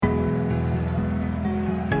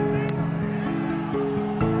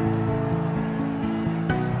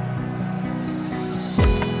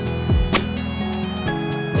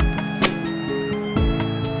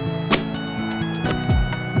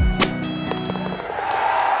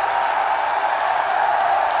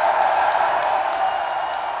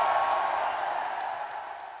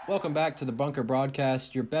welcome back to the Bunker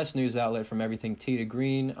Broadcast, your best news outlet from everything tee to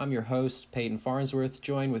green. I'm your host, Peyton Farnsworth,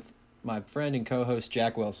 joined with my friend and co-host,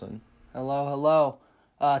 Jack Wilson. Hello.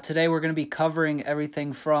 Today we're going to be covering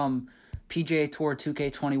everything from PGA Tour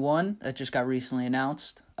 2K21 that just got recently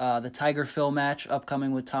announced, the Tiger Phil match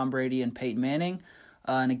upcoming with Tom Brady and Peyton Manning,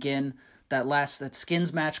 and again, that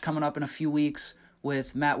Skins match coming up in a few weeks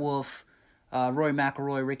with Matt Wolff, Rory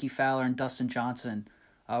McIlroy, Ricky Fowler, and Dustin Johnson.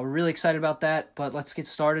 We're really excited about that, but let's get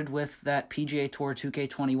started with that PGA Tour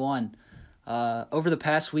 2K21. Over the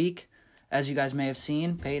past week, as you guys may have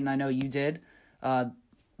seen, Peyton, I know you did,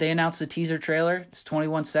 they announced a teaser trailer. It's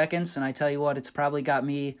 21 seconds, and I tell you what, it's probably got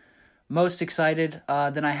me most excited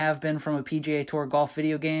than I have been from a PGA Tour golf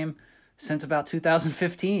video game since about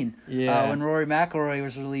 2015, when Rory McIlroy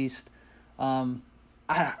was released.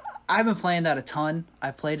 I've been playing that a ton.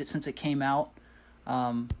 I played it since it came out.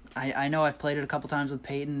 I know I've played it a couple times with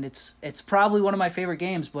Peyton. It's probably one of my favorite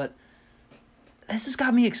games, but this has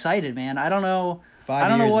got me excited, man. I don't know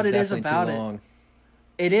what it is about it.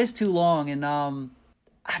 It is too long, and I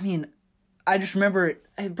just remember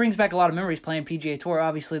it brings back a lot of memories playing PGA Tour.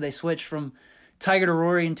 Obviously, they switched from Tiger to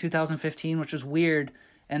Rory in 2015, which was weird,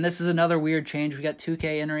 and this is another weird change. We got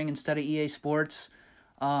 2K entering instead of EA Sports,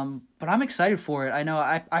 but I'm excited for it. I know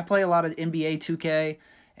I play a lot of NBA 2K,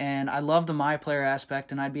 and I love the My Player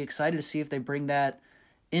aspect, and I'd be excited to see if they bring that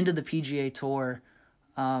into the PGA Tour.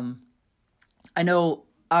 I know,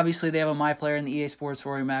 obviously, they have a My Player in the EA Sports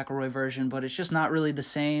Rory McIlroy version, but it's just not really the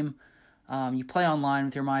same. You play online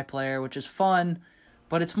with your My Player, which is fun,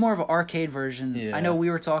 but it's more of an arcade version. Yeah. I know we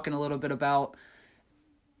were talking a little bit about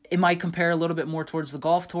it might compare a little bit more towards the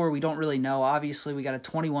golf tour. We don't really know. Obviously, we got a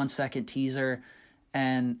 21-second teaser,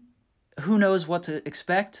 and who knows what to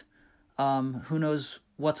expect. Who knows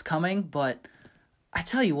what's coming, but I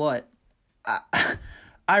tell you what,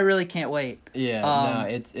 I really can't wait. Yeah,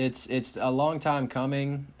 it's a long time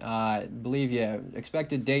coming. I believe,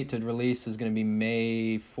 expected date to release is going to be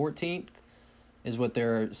May 14th, is what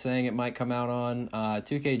they're saying it might come out on.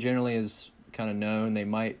 2K generally is kind of known. They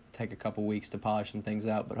might take a couple weeks to polish some things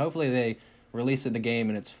out, but hopefully they release the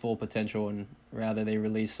game in its full potential, and rather they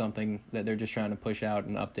release something that they're just trying to push out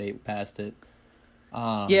and update past it.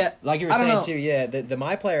 Like you were saying too, the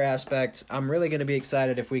My Player aspect, I'm really going to be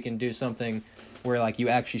excited if we can do something where like you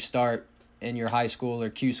actually start in your high school or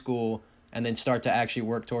Q school and then start to actually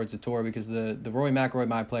work towards the tour, because the Rory McIlroy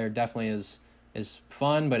My Player definitely is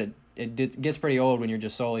fun, but it gets pretty old when you're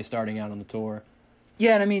just solely starting out on the tour.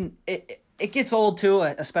 Yeah, and I mean, it gets old too,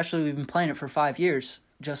 especially we've been playing it for 5 years,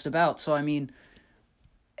 just about. So, I mean,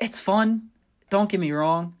 it's fun, don't get me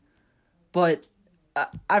wrong, but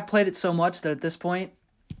I've played it so much that at this point,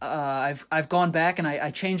 I've gone back and I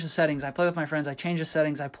changed the settings. I play with my friends. I change the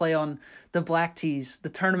settings. I play on the black tees, the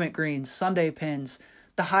tournament greens, Sunday pins,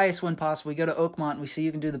 the highest win possible. We go to Oakmont and we see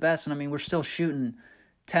you can do the best. And I mean, we're still shooting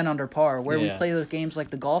 10 under par. Where we play those games like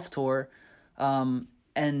the golf tour,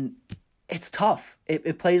 and it's tough.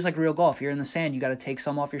 It plays like real golf. You're in the sand. You got to take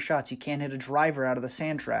some off your shots. You can't hit a driver out of the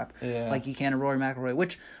sand trap like you can in Rory McIlroy,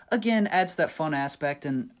 which again adds that fun aspect.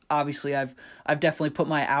 And obviously, I've definitely put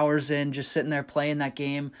my hours in just sitting there playing that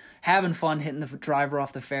game, having fun hitting the driver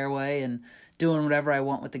off the fairway and doing whatever I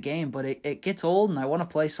want with the game. But it gets old, and I want to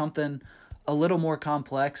play something a little more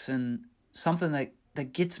complex and something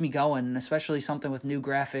that gets me going, and especially something with new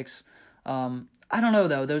graphics. I don't know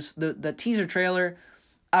though. The teaser trailer.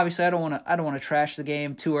 Obviously, I don't want to trash the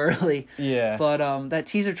game too early. Yeah. But that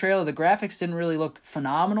teaser trailer, the graphics didn't really look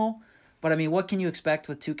phenomenal. But I mean, what can you expect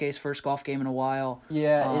with 2K's first golf game in a while?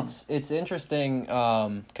 Yeah, it's interesting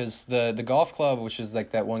because the golf club, which is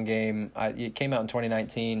like that one game, it came out in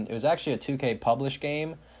 2019. It was actually a 2K published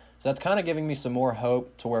game, so that's kind of giving me some more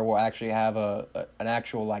hope to where we'll actually have an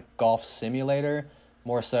actual like golf simulator,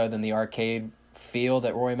 more so than the arcade feel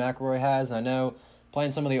that Rory McIlroy has. And I know,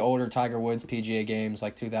 playing some of the older Tiger Woods PGA games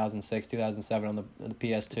like 2006, 2007 on the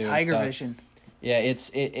PS2. Tiger Vision. Yeah,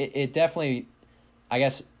 it definitely, I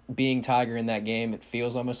guess, being Tiger in that game, it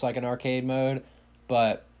feels almost like an arcade mode,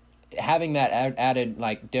 but having that added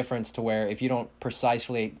like difference to where if you don't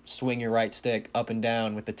precisely swing your right stick up and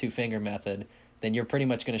down with the 2-finger method, then you're pretty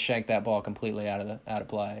much going to shank that ball completely out of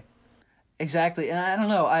play. Exactly, and I don't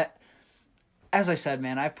know, as I said,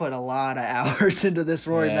 man, I've put a lot of hours into this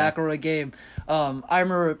Rory McIlroy game. I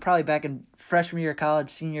remember probably back in freshman year of college,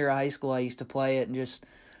 senior year of high school, I used to play it, and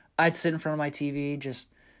I'd sit in front of my TV, just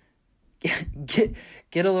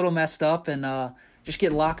get a little messed up, and just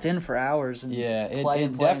get locked in for hours. And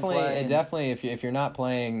it definitely, if you're not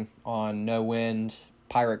playing on no wind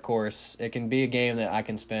pirate course, it can be a game that I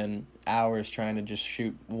can spend hours trying to just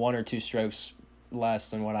shoot one or two strokes less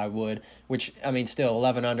than what I would, which, I mean, still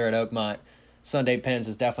 11 under at Oakmont. Sunday pins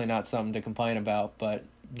is definitely not something to complain about, but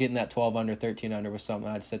getting that 12 under, 13 under was something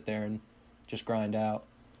I'd sit there and just grind out.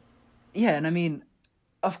 Yeah, and I mean,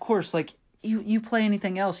 of course, like, you play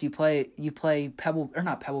anything else. You play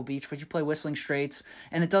not Pebble Beach, but you play Whistling Straits,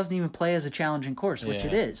 and it doesn't even play as a challenging course, which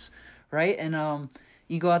it is, right? And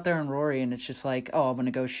you go out there on Rory, and it's just like, oh, I'm going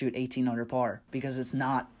to go shoot 18 under par, because it's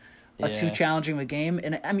not too challenging of a game.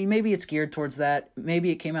 And I mean, maybe it's geared towards that. Maybe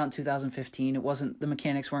it came out in 2015. The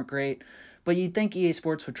mechanics weren't great, but you'd think EA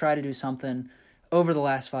Sports would try to do something over the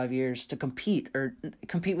last 5 years to compete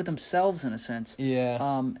with themselves in a sense.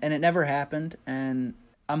 Yeah. And it never happened, and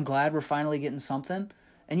I'm glad we're finally getting something.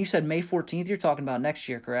 And you said May 14th. You're talking about next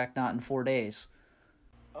year, correct? Not in 4 days.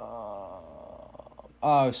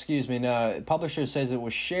 Oh, excuse me. No, publisher says it will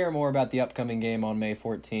share more about the upcoming game on May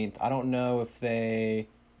 14th. I don't know if they...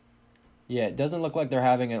 Yeah, it doesn't look like they're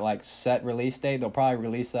having a set release date. They'll probably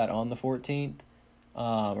release that on the 14th,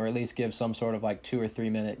 or at least give some sort of 2 or 3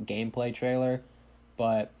 minute gameplay trailer.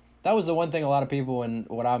 But that was the one thing a lot of people, and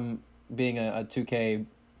what I'm being a 2K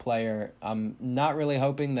player, I'm not really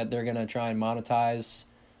hoping that they're going to try and monetize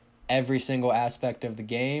every single aspect of the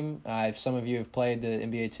game. If some of you have played the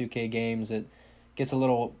NBA 2K games, it gets a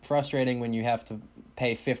little frustrating when you have to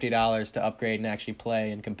pay $50 to upgrade and actually play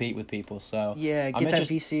and compete with people. So yeah, get that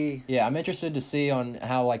VC. Yeah, I'm interested to see on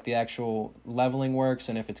how the actual leveling works,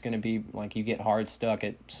 and if it's going to be you get hard stuck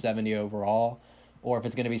at 70 overall, or if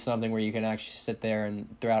it's going to be something where you can actually sit there and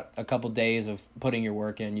throughout a couple days of putting your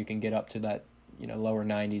work in, you can get up to that lower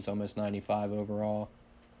 90s, almost 95 overall.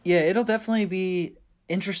 Yeah, it'll definitely be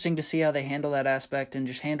interesting to see how they handle that aspect and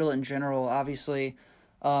just handle it in general. Obviously,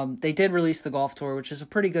 they did release the Golf Tour, which is a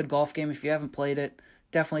pretty good golf game. If you haven't played it,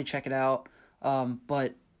 definitely check it out.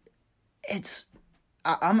 But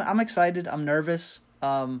I'm excited. I'm nervous.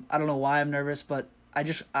 I don't know why I'm nervous, but I'm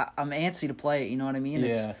antsy to play it. You know what I mean?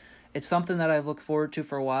 Yeah. It's something that I've looked forward to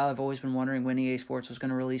for a while. I've always been wondering when EA Sports was going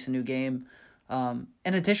to release a new game. And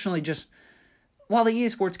additionally, just while the EA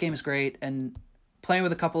Sports game is great and playing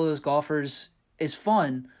with a couple of those golfers is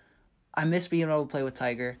fun, I miss being able to play with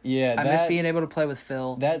Tiger. Yeah, I miss being able to play with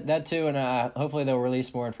Phil. That too, and hopefully they'll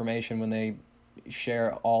release more information when they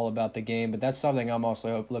share all about the game. But that's something I'm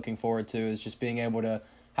also looking forward to, is just being able to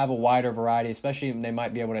have a wider variety, especially they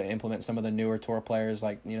might be able to implement some of the newer tour players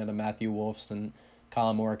like the Matthew Wolfs and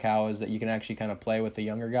Colin Morikawas, that you can actually kind of play with the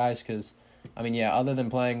younger guys. Because, I mean, yeah, other than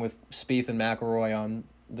playing with Spieth and McIlroy on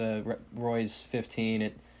the Roy's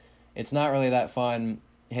 15, it's not really that fun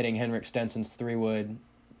hitting Henrik Stenson's 3-wood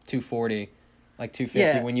 240,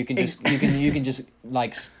 250, when you can just you can just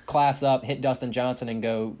class up, hit Dustin Johnson, and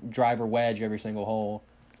go driver wedge every single hole.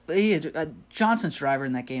 Yeah, Johnson's driver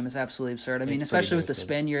in that game is absolutely absurd. I mean, especially with the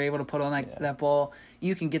spin you're able to put on that ball,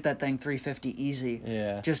 you can get that thing 350 easy.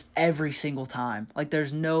 Yeah. Just every single time.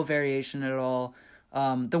 There's no variation at all.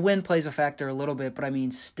 The wind plays a factor a little bit, but I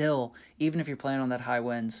mean, still, even if you're playing on that high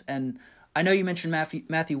winds. And I know you mentioned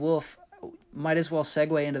Matthew Wolf. Might as well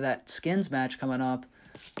segue into that skins match coming up.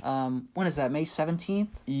 When is that? May 17th?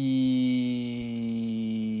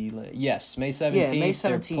 Yes, May 17th. Yeah, May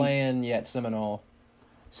 17th. They're playing at Seminole.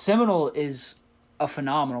 Seminole is a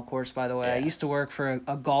phenomenal course, by the way. Yeah. I used to work for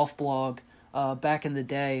a golf blog back in the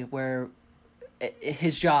day where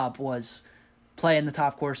his job was playing the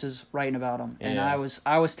top courses, writing about them. Yeah. And I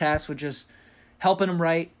was tasked with just helping him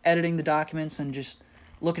write, editing the documents, and just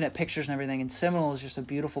looking at pictures and everything. And Seminole is just a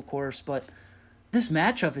beautiful course, but this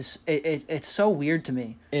matchup is it's so weird to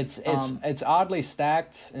me. It's oddly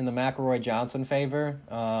stacked in the McIlroy Johnson favor.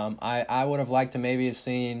 I would have liked to maybe have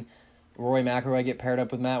seen Rory McIlroy get paired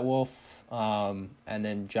up with Matt Wolff, and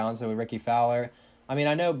then Johnson with Ricky Fowler. I mean,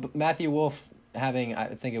 I know Matthew Wolff having,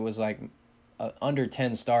 I think it was under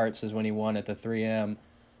 10 starts is when he won at the 3M.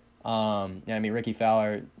 I mean, Ricky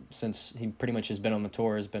Fowler, since he pretty much has been on the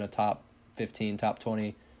tour, has been a top 15, top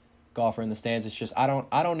 20 golfer in the stands. It's just I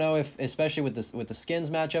don't know if, especially with the skins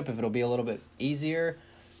matchup, if it'll be a little bit easier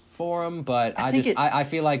for him. But I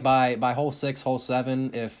feel like by hole 6, hole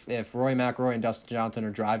 7, if Rory McIlroy and Dustin Johnson are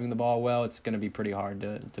driving the ball well, it's going to be pretty hard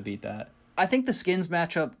to beat that. I think the skins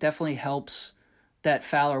matchup definitely helps that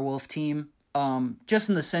Fowler-Wolf team, just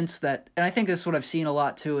in the sense that, and I think this is what I've seen a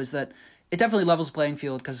lot too, is that it definitely levels the playing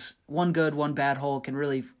field, because one good, one bad hole can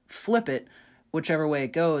really flip it whichever way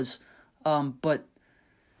it goes. But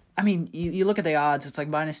I mean, you look at the odds, it's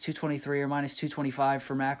minus 223 or minus 225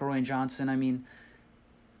 for McIlroy and Johnson. I mean,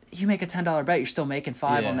 you make a $10 bet, you're still making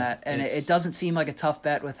 $5 on that. And it doesn't seem like a tough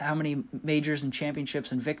bet with how many majors and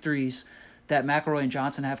championships and victories that McIlroy and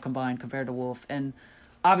Johnson have combined compared to Wolf. And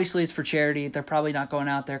obviously it's for charity. They're probably not going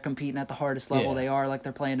out there competing at the hardest level they are, like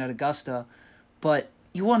they're playing at Augusta. but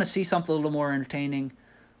you want to see something a little more entertaining.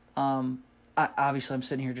 Obviously, I'm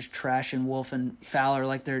sitting here just trashing Wolf and Fowler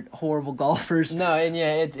like they're horrible golfers. No, and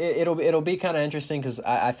yeah, it'll be kind of interesting because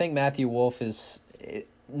I think Matthew Wolf is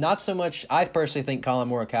not so much. I personally think Colin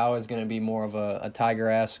Morikawa is going to be more of a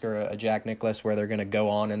Tiger-esque or a Jack Nicklaus, where they're going to go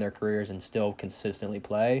on in their careers and still consistently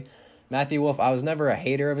play. Matthew Wolf, I was never a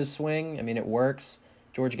hater of his swing. I mean, it works.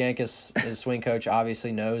 George Gankus, his swing coach,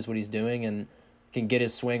 obviously knows what he's doing and can get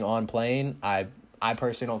his swing on plane. I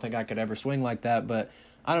personally don't think I could ever swing like that, but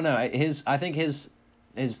I don't know. I think his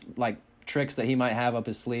like tricks that he might have up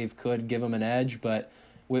his sleeve could give him an edge, but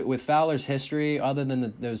with Fowler's history, other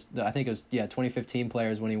than I think it was 2015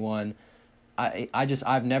 players when he won,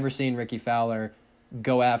 I've never seen Ricky Fowler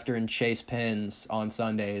go after and chase pins on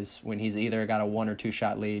Sundays when he's either got a 1 or 2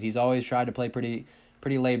 shot lead. He's always tried to play pretty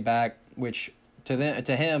laid back, which to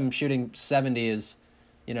him shooting 70 is,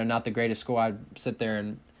 not the greatest score.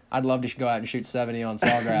 I'd love to go out and shoot 70 on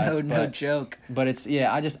Sawgrass. No joke. But it's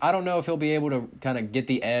I don't know if he'll be able to kind of get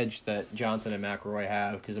the edge that Johnson and McIlroy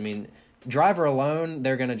have, because I mean, driver alone,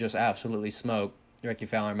 they're gonna just absolutely smoke Ricky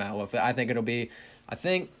Fowler and Matt Wolff.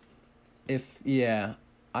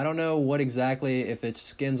 I don't know what exactly, if it's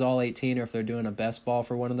skins all 18 or if they're doing a best ball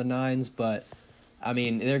for one of the 9s, but I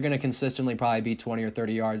mean, they're going to consistently probably be 20 or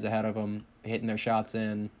 30 yards ahead of them hitting their shots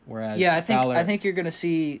in, whereas I think you're going to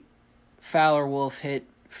see Fowler Wolf hit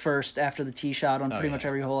first after the tee shot on pretty much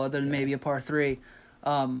every hole other than maybe a par 3.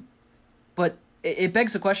 But it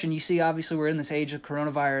begs the question. You see, obviously we're in this age of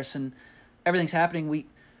coronavirus and everything's happening. We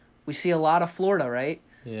see a lot of Florida, right?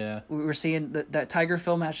 Yeah. We were seeing that Tiger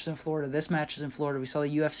Phil match is in Florida. This match is in Florida. We saw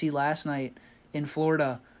the UFC last night in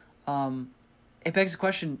Florida. It begs the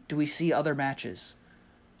question, do we see other matches?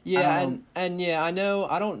 Yeah, I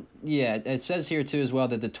know. It says here too as well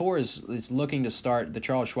that the tour is looking to start the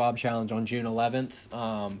Charles Schwab Challenge on June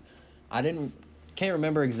 11th. Can't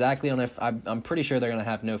remember exactly on if I'm pretty sure they're going to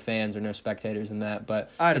have no fans or no spectators in that,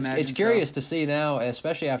 but it's curious to see now,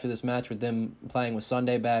 especially after this match with them playing with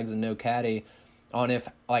Sunday bags and no caddy, on if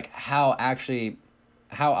how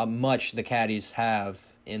much the caddies have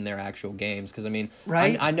in their actual games, because I mean,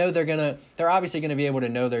 right? I know they're obviously gonna be able to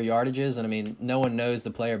know their yardages, and I mean, no one knows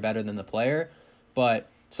the player better than the player, but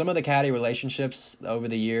some of the caddy relationships over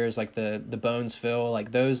the years, like the Bones Phil,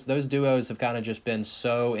 like those duos have kind of just been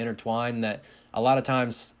so intertwined that a lot of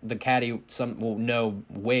times the caddy will know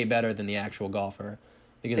way better than the actual golfer,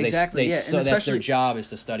 because that's their job, is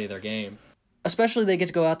to study their game. Especially they get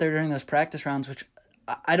to go out there during those practice rounds, which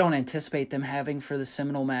I don't anticipate them having for the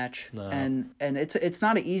Seminole match. No. And it's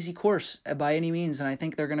not an easy course by any means, and I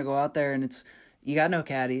think they're going to go out there and you got no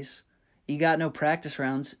caddies, you got no practice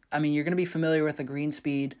rounds. I mean, you're going to be familiar with the green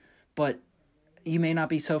speed, but you may not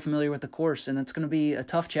be so familiar with the course, and it's going to be a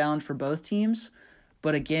tough challenge for both teams.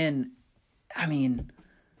 But again, I mean,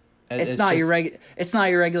 it's not your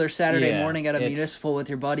regular Saturday morning at a municipal with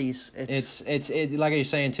your buddies. It's like you're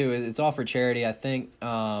saying too. It's all for charity. I think.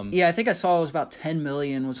 I think I saw it was about $10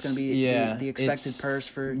 million was going to be the expected purse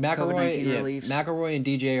for COVID-19 relief. McIlroy and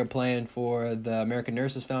DJ are playing for the American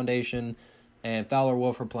Nurses Foundation, and Fowler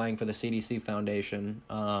Wolf are playing for the CDC Foundation.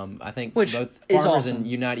 I think both Farmers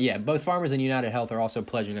and both Farmers and United Health are also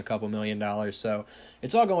pledging a couple $1 million. So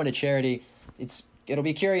it's all going to charity. It'll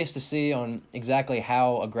be curious to see on exactly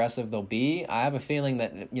how aggressive they'll be. I have a feeling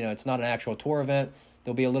that it's not an actual tour event.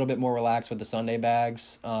 They'll be a little bit more relaxed with the Sunday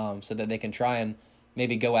bags, so that they can try and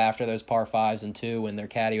maybe go after those par 5s and 2 when their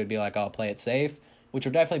caddy would be like, "I'll play it safe," which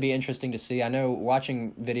will definitely be interesting to see. I know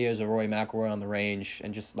watching videos of Rory McIlroy on the range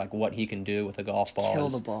and just like what he can do with a golf ball. Kill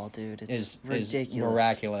the ball, dude. It's ridiculous. Is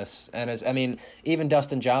miraculous. And even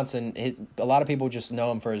Dustin Johnson, a lot of people just know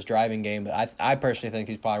him for his driving game, but I personally think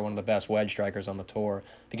he's probably one of the best wedge strikers on the tour,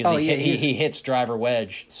 because he hits driver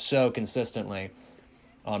wedge so consistently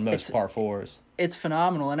on most par 4s. It's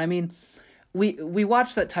phenomenal. And I mean, we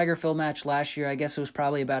watched that Tiger Phil match last year. I guess it was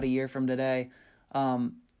probably about a year from today.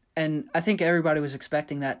 And I think everybody was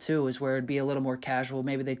expecting that too, is where it'd be a little more casual.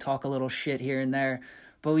 Maybe they talk a little shit here and there,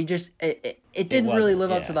 but it didn't really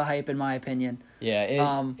live up to the hype, in my opinion.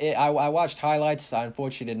 Yeah, I watched highlights. I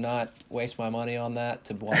unfortunately did not waste my money on that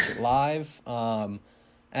to watch it live. And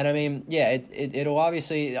I mean, it'll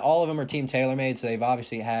obviously, all of them are Team TaylorMade, so they've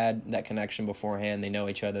obviously had that connection beforehand. They know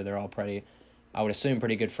each other. They're all pretty, I would assume,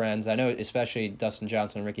 pretty good friends. I know especially Dustin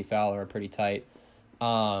Johnson and Ricky Fowler are pretty tight.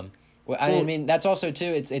 I mean, that's also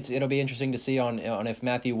too. It'll be interesting to see on if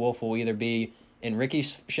Matthew Wolff will either be in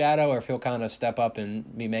Ricky's shadow or if he'll kind of step up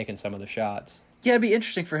and be making some of the shots. Yeah, it'd be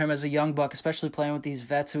interesting for him as a young buck, especially playing with these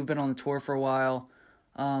vets who've been on the tour for a while.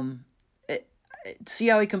 See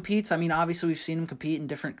how he competes. I mean, obviously we've seen him compete in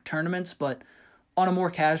different tournaments, but on a more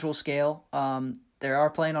casual scale. They are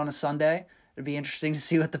playing on a Sunday. It'd be interesting to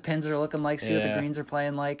see what the pins are looking like, see what the greens are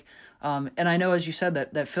playing like. And I know, as you said,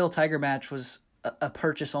 that Phil Tiger match was a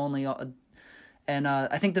purchase only. And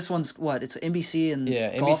I think this one's It's NBC and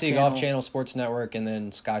NBC Golf Channel, Sports Network, and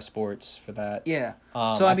then Sky Sports for that. Yeah.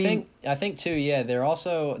 So I think too. Yeah,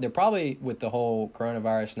 they're probably, with the whole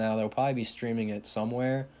coronavirus now, they'll probably be streaming it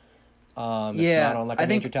somewhere. It's not on like a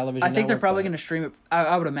major television. I think they're probably going to stream it.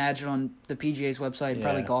 I would imagine on the PGA's website and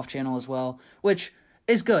probably Golf Channel as well, which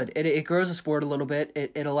is good. It grows the sport a little bit.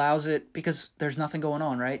 It allows it, because there's nothing going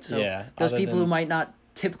on, right? So those people who might not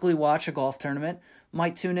typically watch a golf tournament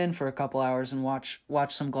might tune in for a couple hours and watch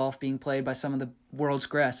some golf being played by some of the world's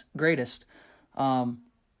greatest. But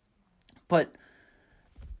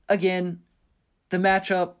again, the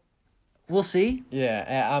matchup, we'll see.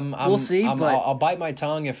 Yeah, we'll see. But I'll bite my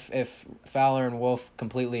tongue if Fowler and Wolf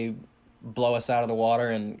completely blow us out of the water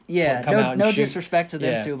and come out and no shoot. Disrespect to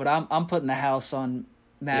them too, but I'm putting the house on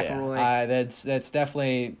McIlroy. Yeah, that's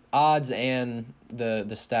definitely odds, and the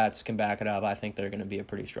stats can back it up. I think they're going to be a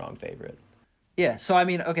pretty strong favorite. Yeah, so I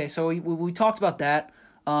mean, okay, so we talked about that.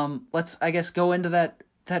 Let's, I guess, go into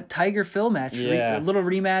that Tiger Phil match. Yeah. A little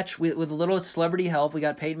rematch with a little celebrity help. We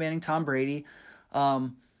got Peyton Manning, Tom Brady.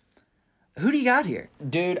 Who do you got here,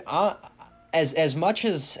 dude? As much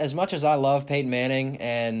as I love Peyton Manning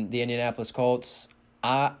and the Indianapolis Colts,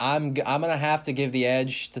 I'm gonna have to give the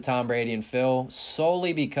edge to Tom Brady and Phil,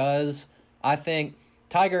 solely because I think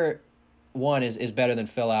Tiger, one, is better than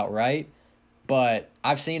Phil outright. But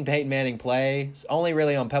I've seen Peyton Manning play only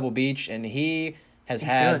really on Pebble Beach, and he's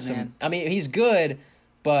had good, some. Man. I mean, he's good,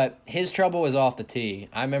 but his trouble was off the tee.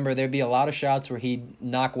 I remember there'd be a lot of shots where he'd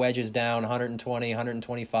knock wedges down 120,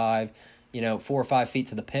 125, 4 or 5 feet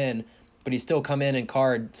to the pin, but he'd still come in and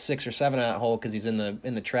card 6 or 7 on that hole because he's in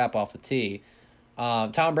the trap off the tee.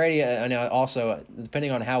 Tom Brady, also,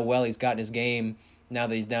 depending on how well he's gotten his game now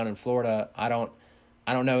that he's down in Florida, I don't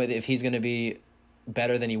know if he's going to be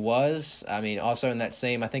better than he was. I mean, also in that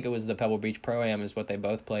same, I think it was the Pebble Beach Pro-Am is what they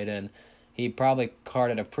both played in. He probably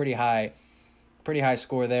carded a pretty high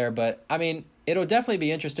score there. But I mean, it'll definitely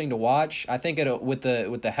be interesting to watch. I think with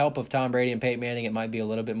the help of Tom Brady and Peyton Manning, it might be a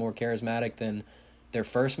little bit more charismatic than their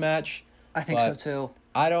first match. I think so too.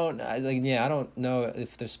 I don't know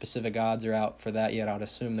if the specific odds are out for that yet. I'd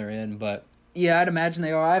assume they're in, but yeah, I'd imagine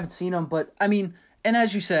they are. I haven't seen them, but I mean, and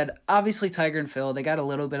as you said, obviously Tiger and Phil, they got a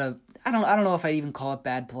little bit of, I don't know if I'd even call it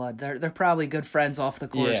bad blood. They're probably good friends off the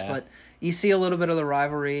course, but you see a little bit of the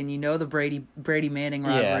rivalry, and the Brady Manning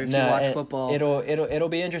rivalry if you watch football. It'll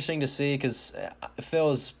be interesting to see, because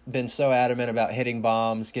Phil's been so adamant about hitting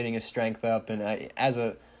bombs, getting his strength up, and I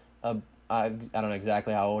don't know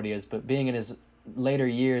exactly how old he is, but being in his later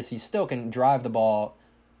years, he still can drive the ball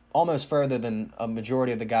almost further than a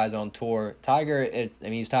majority of the guys on tour. Tiger,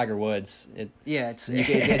 he's Tiger Woods. It's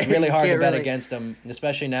really hard to bet against him,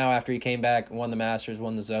 especially now after he came back, won the Masters,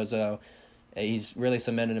 won the Zozo. He's really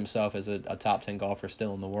cemented himself as a top 10 golfer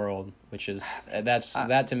still in the world, which is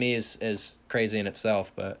that to me is crazy in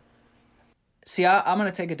itself. But see, I'm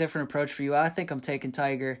going to take a different approach for you. I think I'm taking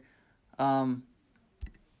Tiger.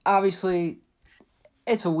 Obviously,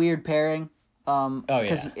 it's a weird pairing.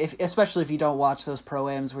 Especially if you don't watch those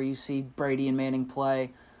Pro-Ams where you see Brady and Manning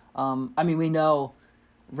play. I mean, we know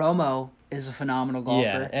Romo is a phenomenal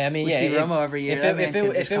golfer. Yeah, I mean, we see Romo every year.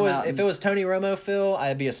 If it was Tony Romo, Phil,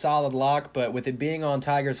 I'd be a solid lock. But with it being on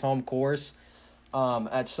Tiger's home course,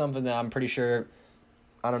 that's something that I'm pretty sure.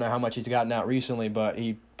 I don't know how much he's gotten out recently, but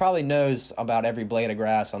he probably knows about every blade of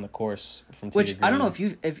grass on the course from tee to green. I don't know if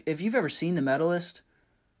you've ever seen the Medalist.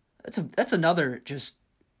 That's another just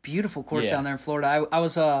beautiful course down there in Florida. I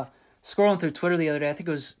was scrolling through Twitter the other day. I think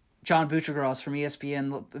it was John Buccigross from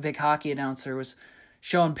ESPN, the big hockey announcer, was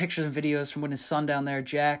showing pictures and videos from when his son down there,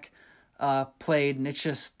 Jack, played, and it's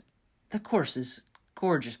just, the course is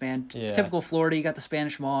gorgeous, man. Yeah. Typical Florida. You got the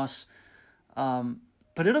Spanish moss,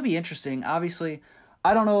 but it'll be interesting. Obviously,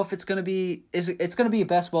 I don't know if it's going to be it's going to be a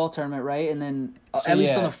best ball tournament, right? And then at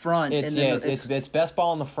least on the front, it's best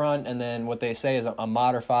ball on the front, and then what they say is a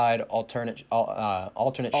modified alternate shot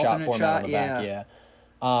format on the back. Yeah.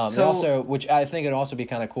 Also, which I think it'd also be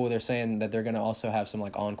kind of cool. They're saying that they're going to also have some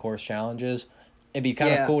like on course challenges. It'd be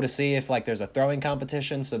kind of cool to see if like there's a throwing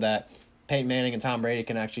competition so that Peyton Manning and Tom Brady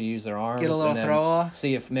can actually use their arms. Get a little throw off.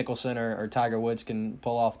 See if Mickelson or Tiger Woods can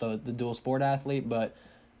pull off the dual sport athlete. But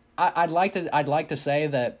I'd like to say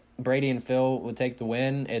that Brady and Phil would take the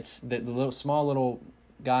win. It's the little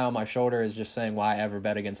guy on my shoulder is just saying why ever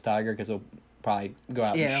bet against Tiger, because he'll probably go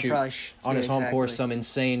out and shoot on his home course some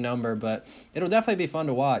insane number. But it'll definitely be fun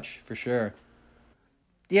to watch for sure.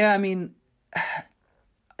 Yeah, I mean,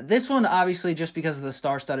 This one, obviously, just because of the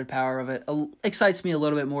star-studded power of it, excites me a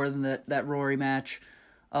little bit more than that Rory match.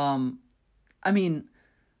 I mean,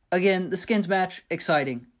 again, the Skins match,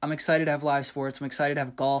 exciting. I'm excited to have live sports. I'm excited to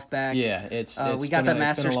have golf back. Yeah, we got that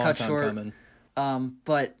Masters cut short. Coming.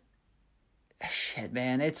 But shit,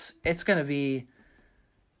 man, it's gonna be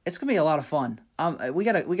a lot of fun. We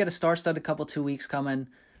got a star-studded couple 2 weeks coming.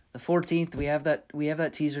 The 14th, we have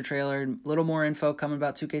that teaser trailer, a little more info coming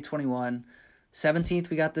about 2K21. 17th,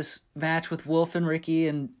 we got this match with Wolf and Ricky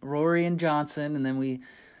and Rory and Johnson, and then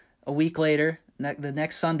a week later, the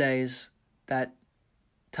next Sunday is that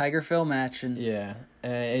Tiger Phil match. And yeah,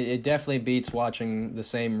 it definitely beats watching the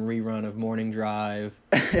same rerun of Morning Drive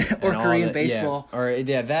or Korean baseball. Yeah, or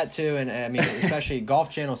that too, and I mean especially Golf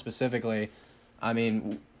Channel specifically. I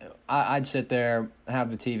mean, I'd sit there, have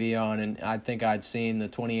the TV on, and I think I'd seen the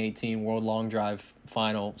 2018 World Long Drive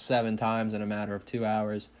final 7 times in a matter of 2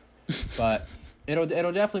 hours. But it'll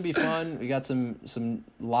definitely be fun. We got some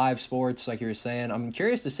live sports, like you were saying. I'm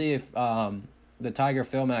curious to see if the Tiger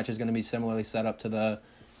Phil match is going to be similarly set up to the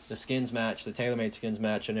Skins match, the TaylorMade Skins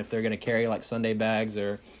match, and if they're going to carry like Sunday bags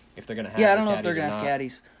or if they're going to have I don't know if they're going to have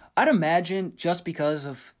caddies. I'd imagine just because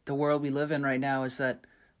of the world we live in right now is that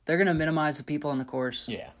they're going to minimize the people on the course.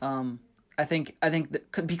 Yeah. I think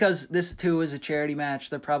because this too is a charity match,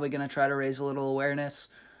 they're probably going to try to raise a little awareness.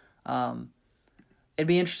 It'd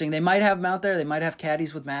be interesting. They might have them out there. They might have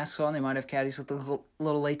caddies with masks on. They might have caddies with the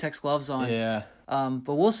little latex gloves on. Yeah.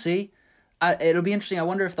 But we'll see. It'll be interesting. I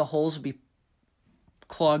wonder if the holes will be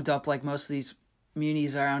clogged up like most of these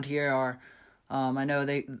munis around here are. I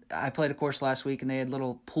know I played a course last week and they had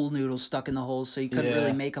little pool noodles stuck in the holes, so you couldn't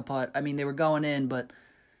really make a putt. I mean, they were going in, but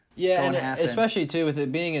and especially too with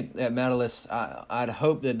it being at Medalist, I'd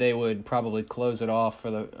hope that they would probably close it off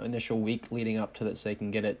for the initial week leading up to that, so they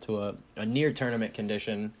can get it to a near tournament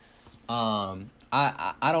condition.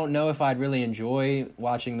 I don't know if I'd really enjoy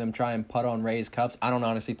watching them try and putt on raised cups. I don't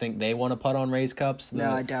honestly think they want to putt on raised cups.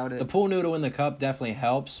 No, I doubt it. The pool noodle in the cup definitely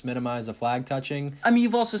helps minimize the flag touching. I mean,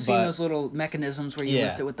 you've also seen those little mechanisms where you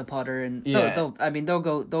lift it with the putter, and they'll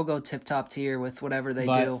go tip top tier with whatever they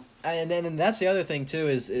do. And that's the other thing too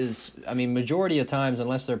is I mean, majority of times,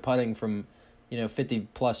 unless they're putting from 50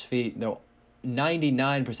 plus feet, they'll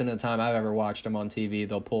 99% of the time I've ever watched them on TV,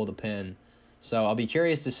 they'll pull the pin. So I'll be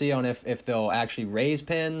curious to see on if they'll actually raise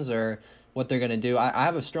pins or what they're going to do. I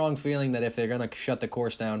have a strong feeling that if they're going to shut the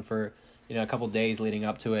course down for a couple days leading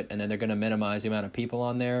up to it, and then they're going to minimize the amount of people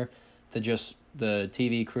on there to just the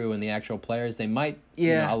TV crew and the actual players, they might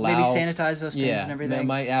allow, maybe sanitize those pins and everything. They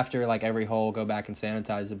might after like every hole go back and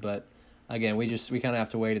sanitize it, but again, we kind of have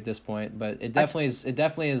to wait at this point. But it definitely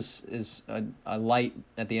is a light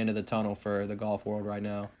at the end of the tunnel for the golf world right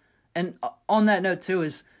now. And on that note too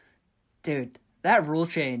is, dude, that rule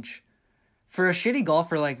change for a shitty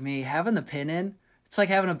golfer like me, having the pin in, it's like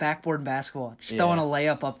having a backboard in basketball. Just throwing a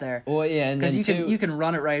layup up there. Well, yeah, because you can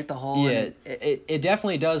run it right at the hole. Yeah, it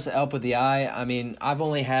definitely does help with the eye. I mean, I've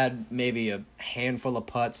only had maybe a handful of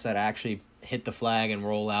putts that actually hit the flag and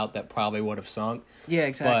roll out that probably would have sunk. Yeah,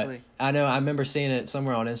 exactly. But I remember seeing it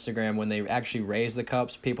somewhere on Instagram when they actually raise the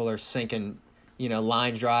cups. People are sinking,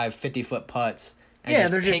 line drive 50-foot putts.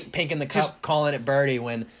 And they're just pinking the cup, calling it birdie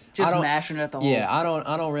when. Just mashing it at the hole. Yeah, I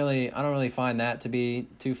don't really find that to be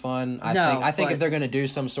too fun. I think if they're gonna do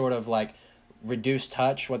some sort of like reduced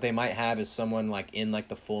touch, what they might have is someone like in like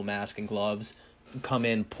the full mask and gloves come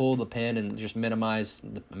in, pull the pin, and just minimize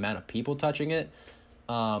the amount of people touching it.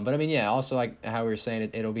 But I mean, also like how we were saying,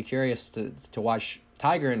 it'll be curious to watch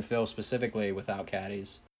Tiger and Phil specifically without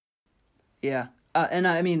caddies. Yeah, and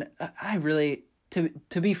I mean, I really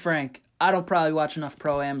to be frank, I don't probably watch enough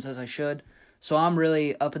pro-ams as I should. So I'm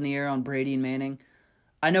really up in the air on Brady and Manning.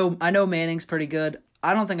 I know Manning's pretty good.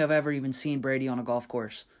 I don't think I've ever even seen Brady on a golf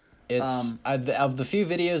course. It's of the few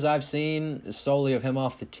videos I've seen solely of him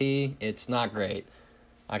off the tee, it's not great.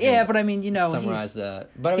 But I mean, summarize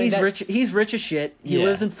that. But I mean, rich. He's rich as shit. He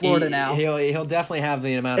lives in Florida now. He'll definitely have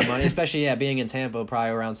the amount of money, especially being in Tampa,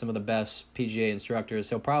 probably around some of the best PGA instructors.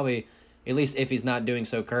 He'll probably, at least if he's not doing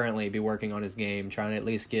so currently, be working on his game, trying to at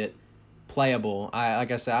least get playable.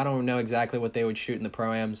 Like I said, I don't know exactly what they would shoot in the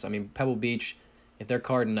pro-ams. I mean, Pebble Beach, if they're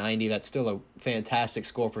carding 90, that's still a fantastic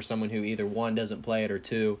score for someone who either one doesn't play it or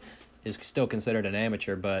two is still considered an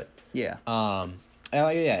amateur. But it'll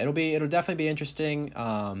definitely be interesting.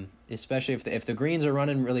 Especially if the greens are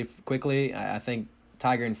running really quickly. I think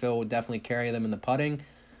Tiger and Phil would definitely carry them in the putting.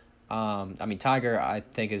 I mean, Tiger, I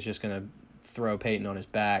think, is just gonna throw Peyton on his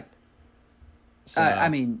back. So,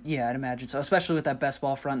 I'd imagine so, especially with that best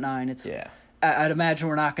ball front nine. I'd imagine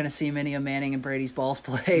we're not going to see many of Manning and Brady's balls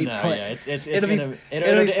played. No, but yeah,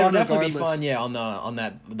 it'll definitely be fun. Yeah, on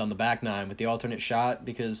the back nine with the alternate shot,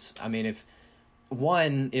 because I mean, if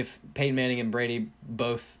Peyton Manning and Brady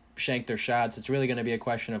both shank their shots, it's really going to be a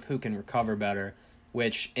question of who can recover better.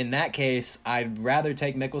 Which in that case, I'd rather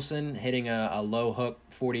take Mickelson hitting a low hook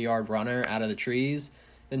 40-yard runner out of the trees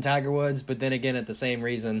than Tiger Woods. But then again, at the same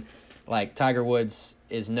reason, like Tiger Woods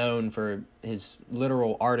is known for his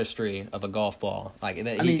literal artistry of a golf ball. Like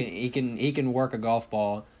that, he can work a golf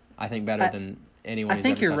ball, I think, better than anyone. I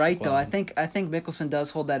think you're right, though. I think Mickelson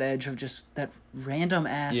does hold that edge of just that random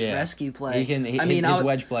ass rescue play. His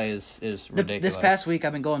wedge play is ridiculous. This past week,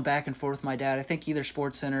 I've been going back and forth with my dad. I think either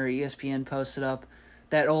SportsCenter or ESPN posted up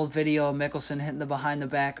that old video of Mickelson hitting the behind the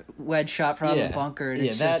back wedge shot from the bunker.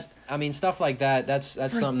 And stuff like that. That's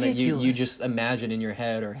something that you just imagine in your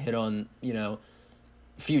head, or hit on,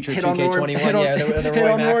 future 2K21, the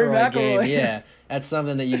Rory McIlroy game. Yeah, that's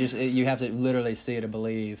something that you have to literally see to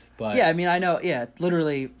believe. But yeah, I mean, I know. Yeah,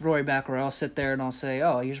 literally, Rory McIlroy. I'll sit there and I'll say,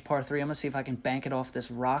 "Oh, here's a par 3. I'm gonna see if I can bank it off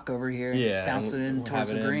this rock over here and bounce it in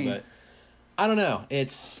towards the green." But I don't know.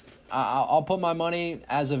 I'll put my money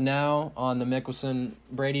as of now on the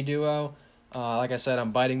Mickelson-Brady duo. Like I said,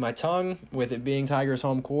 I'm biting my tongue with it being Tiger's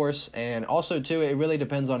home course, and also too, it really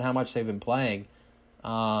depends on how much they've been playing.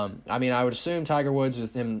 I mean, I would assume Tiger Woods,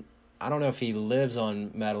 with him, I don't know if he lives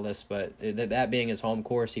on Medalist, but that being his home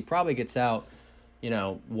course, he probably gets out,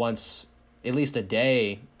 once, at least a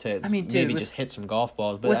day to just hit some golf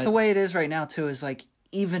balls. But with the way it is right now too, is like,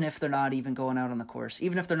 even if they're not even going out on the course,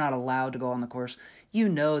 even if they're not allowed to go on the course,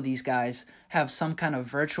 these guys have some kind of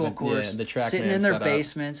virtual course sitting in their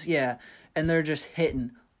basements, and they're just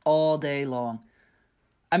hitting all day long.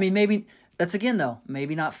 I mean, maybe that's again though,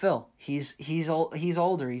 maybe not Phil. He's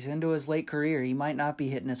older. He's into his late career. He might not be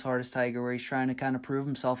hitting as hard as Tiger, where he's trying to kind of prove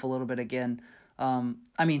himself a little bit again.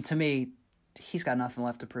 I mean, to me, he's got nothing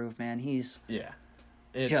left to prove, man. He's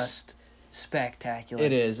just spectacular.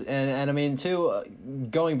 It is. And I mean, too,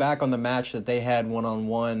 going back on the match that they had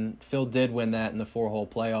one-on-one, Phil did win that in the 4-hole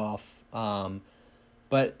playoff.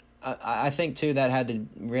 But I think, too, that had to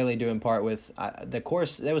really do in part with the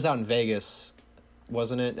course. It was out in Vegas,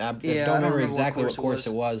 wasn't it? I don't remember exactly what course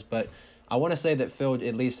it was, but I want to say that Phil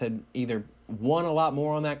at least had either won a lot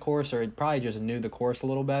more on that course, or probably just knew the course a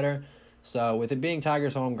little better. So with it being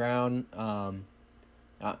Tiger's home ground,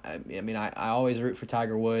 I mean, I always root for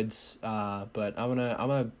Tiger Woods, but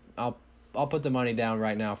I'll put the money down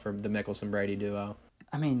right now for the Mickelson-Brady duo.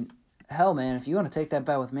 I mean, hell, man, if you want to take that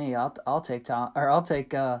bet with me, I'll take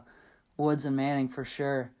Woods and Manning for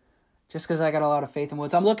sure, just because I got a lot of faith in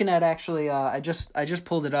Woods. I'm looking at actually, I just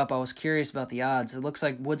pulled it up. I was curious about the odds. It looks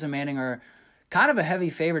like Woods and Manning are kind of a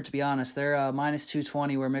heavy favorite, to be honest. They're minus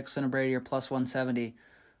 220, where Mickelson and Brady are plus 170.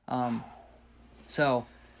 So.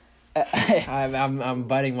 I'm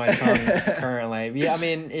biting my tongue currently. Yeah, I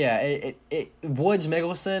mean, Woods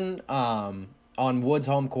Mickelson on Woods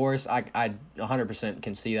home course, I 100%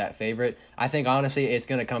 can see that favorite. I think honestly it's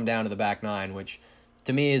going to come down to the back nine, which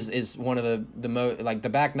to me is one of the most, like, the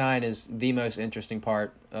back nine is the most interesting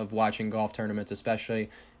part of watching golf tournaments, especially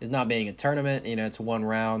is not being a tournament. It's one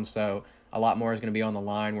round, so a lot more is going to be on the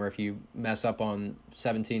line, where if you mess up on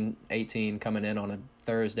 17, 18 coming in on a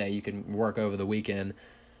Thursday, you can work over the weekend.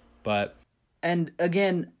 And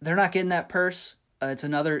again, they're not getting that purse. It's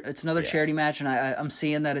another charity match, and I'm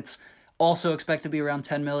seeing that it's also expected to be around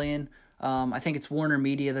 $10 million. I think it's Warner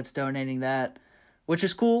Media that's donating that, which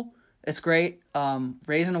is cool. It's great.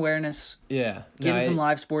 Raising awareness. Yeah. Getting some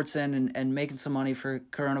live sports in and making some money for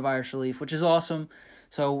coronavirus relief, which is awesome.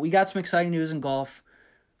 So we got some exciting news in golf.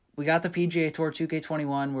 We got the PGA Tour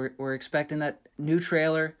 2K21. We're expecting that new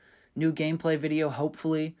trailer, new gameplay video,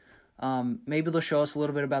 hopefully. Maybe they'll show us a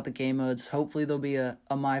little bit about the game modes. Hopefully there'll be a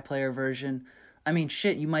My Player version. I mean,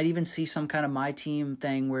 shit, you might even see some kind of My Team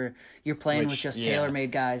thing where you're playing with just TaylorMade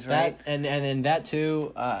guys, right? And that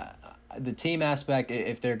too, the team aspect,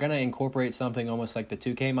 if they're going to incorporate something almost like the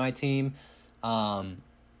 2K My Team,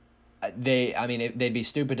 they'd be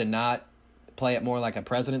stupid to not play it more like a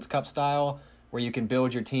President's Cup style, where you can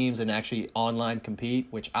build your teams and actually online compete,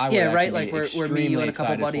 which I would like where me, you, and a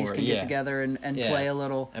couple buddies can get together and play a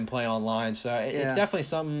little. And play online. So it's definitely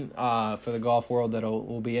something for the golf world that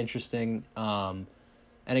will be interesting. And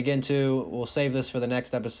again, too, we'll save this for the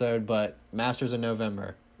next episode, but Masters in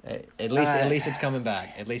November. At least it's coming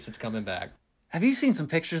back. At least it's coming back. Have you seen some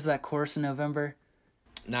pictures of that course in November?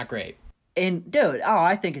 Not great. And, dude,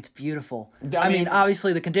 I think it's beautiful. I mean,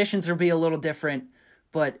 obviously the conditions will be a little different,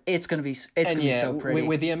 but it's gonna be so pretty.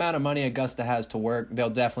 With the amount of money Augusta has to work, they'll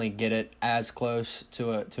definitely get it as close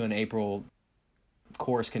to an April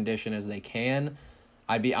course condition as they can.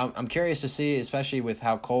 I'm curious to see, especially with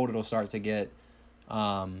how cold it'll start to get.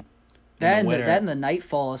 That and the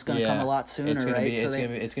nightfall is going to come a lot sooner, right?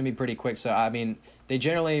 It's gonna be pretty quick. So I mean, they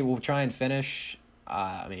generally will try and finish.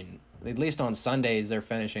 At least on Sundays, they're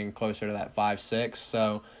finishing closer to that 5-6.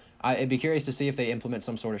 So I'd be curious to see if they implement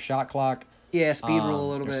some sort of shot clock. Yeah, speed rule a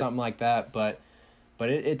little bit, or something like that. But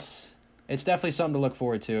it's definitely something to look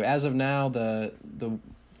forward to. As of now, the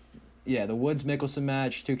Woods Mickelson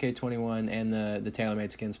match, 2K21, and the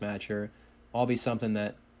TaylorMade Skins match all be something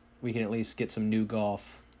that we can at least get some new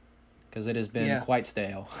golf, because it has been quite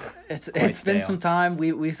stale. It's been some time.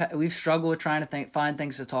 We've struggled with trying to find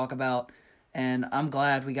things to talk about, and I'm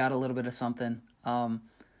glad we got a little bit of something.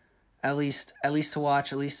 At least to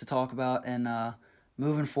watch, at least to talk about, and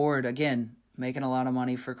moving forward, again, making a lot of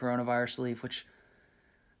money for coronavirus relief, which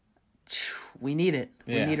we need it.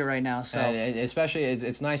 We need it right now. So and especially,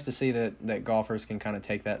 it's nice to see that golfers can kind of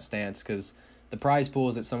take that stance, because the prize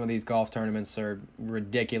pools at some of these golf tournaments are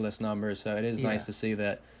ridiculous numbers. So it is nice to see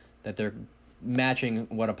that they're matching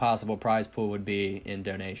what a possible prize pool would be in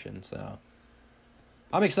donation. So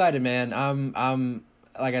I'm excited, man. I'm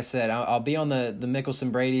like I said, I'll be on the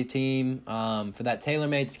Mickelson Brady team for that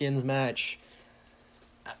TaylorMade Skins match.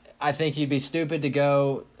 I think you'd be stupid to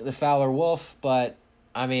go the Fowler Wolf, but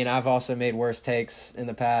I mean, I've also made worse takes in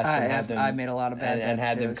the past. I made a lot of bad bets and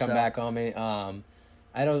had them come back on me.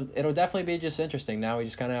 It'll definitely be just interesting. Now we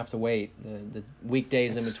just kind of have to wait the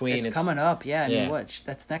weekdays in between. It's coming up, I mean, what?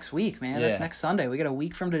 That's next week, man. That's next Sunday. We got a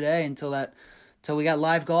week from today until we got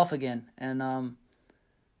live golf again, and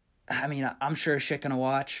I mean, I'm sure shit gonna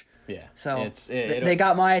watch. Yeah. So they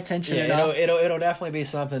got my attention enough. It'll definitely be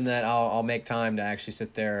something that I'll make time to actually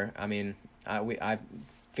sit there. I mean, I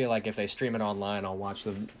feel like if they stream it online, I'll watch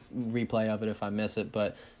the replay of it if I miss it.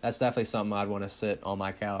 But that's definitely something I'd want to sit on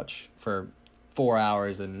my couch for 4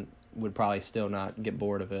 hours and would probably still not get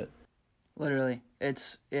bored of it. Literally,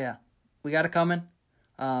 we got it coming,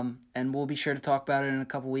 and we'll be sure to talk about it in a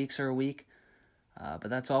couple weeks or a week. But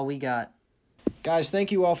that's all we got. Guys,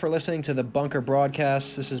 thank you all for listening to the Bunker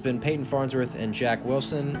Broadcast. This has been Peyton Farnsworth and Jack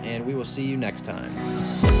Wilson, and we will see you next time.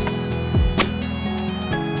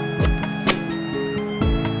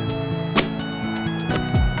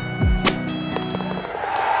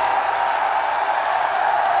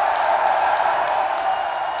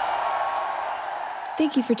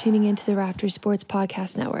 Thank you for tuning in to the Raptors Sports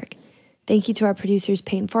Podcast Network. Thank you to our producers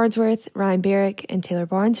Peyton Farnsworth, Ryan Barrick, and Taylor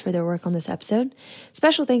Barnes for their work on this episode.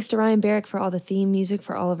 Special thanks to Ryan Barrick for all the theme music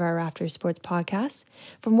for all of our Raptors Sports podcasts.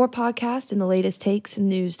 For more podcasts and the latest takes and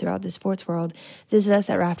news throughout the sports world, visit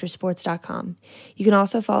us at raptorsports.com. You can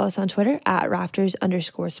also follow us on Twitter at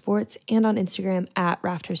Raptors_sports and on Instagram at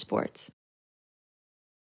Raptors Sports.